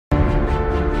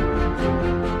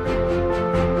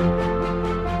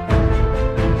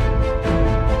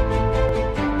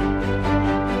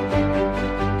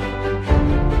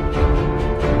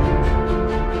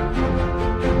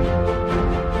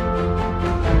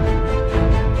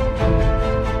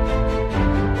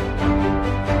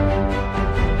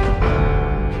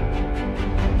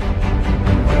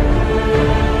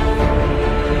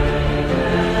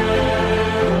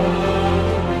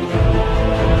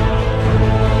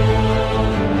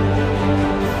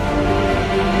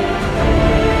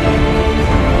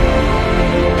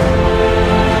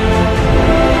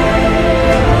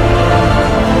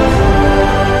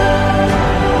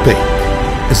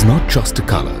is not just a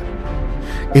color.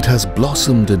 It has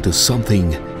blossomed into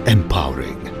something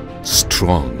empowering,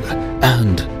 strong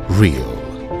and real.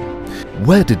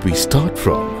 Where did we start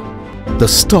from? The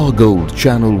Star Gold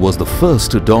channel was the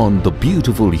first to don the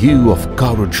beautiful hue of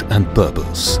courage and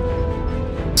purpose.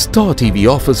 Star TV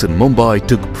office in Mumbai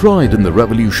took pride in the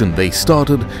revolution they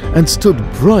started and stood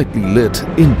brightly lit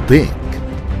in pink.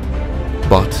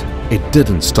 But it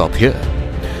didn't stop here.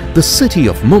 The city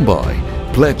of Mumbai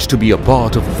pledged to be a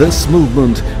part of this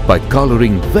movement by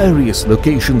coloring various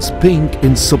locations pink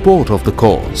in support of the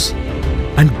cause.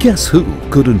 And guess who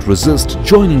couldn't resist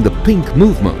joining the pink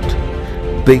movement?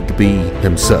 Big B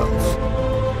himself.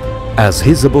 As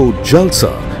his abode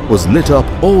Jalsa was lit up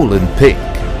all in pink.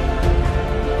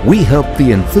 We helped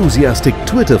the enthusiastic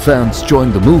Twitter fans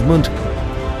join the movement.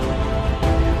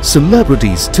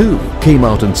 Celebrities too came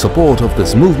out in support of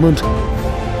this movement.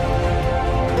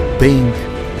 Pink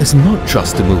is not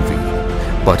just a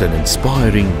movie, but an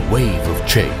inspiring wave of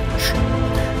change.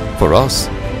 For us,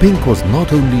 Pink was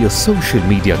not only a social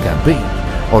media campaign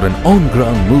or an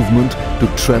on-ground movement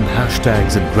to trend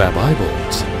hashtags and grab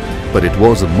eyeballs, but it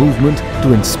was a movement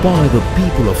to inspire the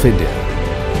people of India.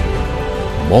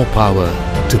 More power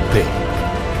to Pink.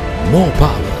 More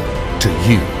power to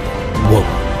you,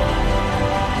 woman.